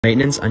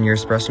Maintenance on your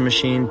espresso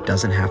machine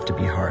doesn't have to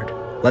be hard.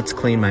 Let's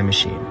clean my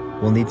machine.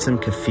 We'll need some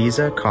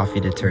Cafiza coffee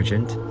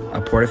detergent,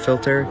 a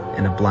portafilter,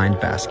 and a blind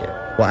basket.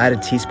 We'll add a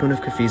teaspoon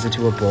of Cafiza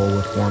to a bowl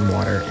with warm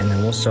water, and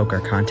then we'll soak our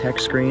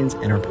contact screens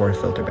and our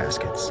portafilter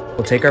baskets.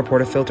 We'll take our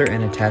portafilter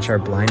and attach our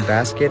blind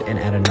basket and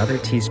add another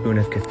teaspoon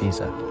of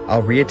Cafiza.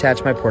 I'll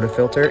reattach my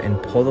portafilter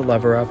and pull the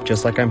lever up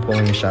just like I'm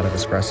pulling a shot of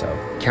espresso.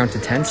 Count to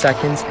 10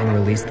 seconds and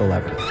release the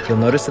lever. You'll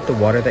notice that the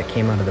water that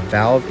came out of the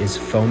valve is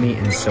foamy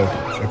and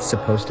soapy. It's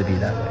supposed to be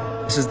that way.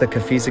 This is the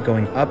Cafiza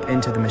going up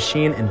into the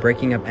machine and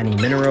breaking up any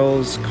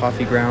minerals,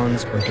 coffee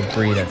grounds, or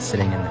debris that's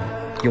sitting in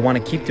there. You'll want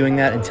to keep doing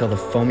that until the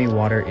foamy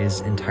water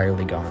is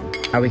entirely gone.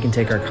 Now we can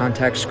take our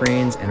contact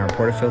screens and our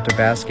portafilter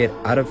basket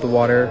out of the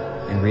water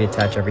and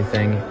reattach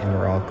everything, and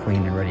we're all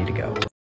clean and ready to go.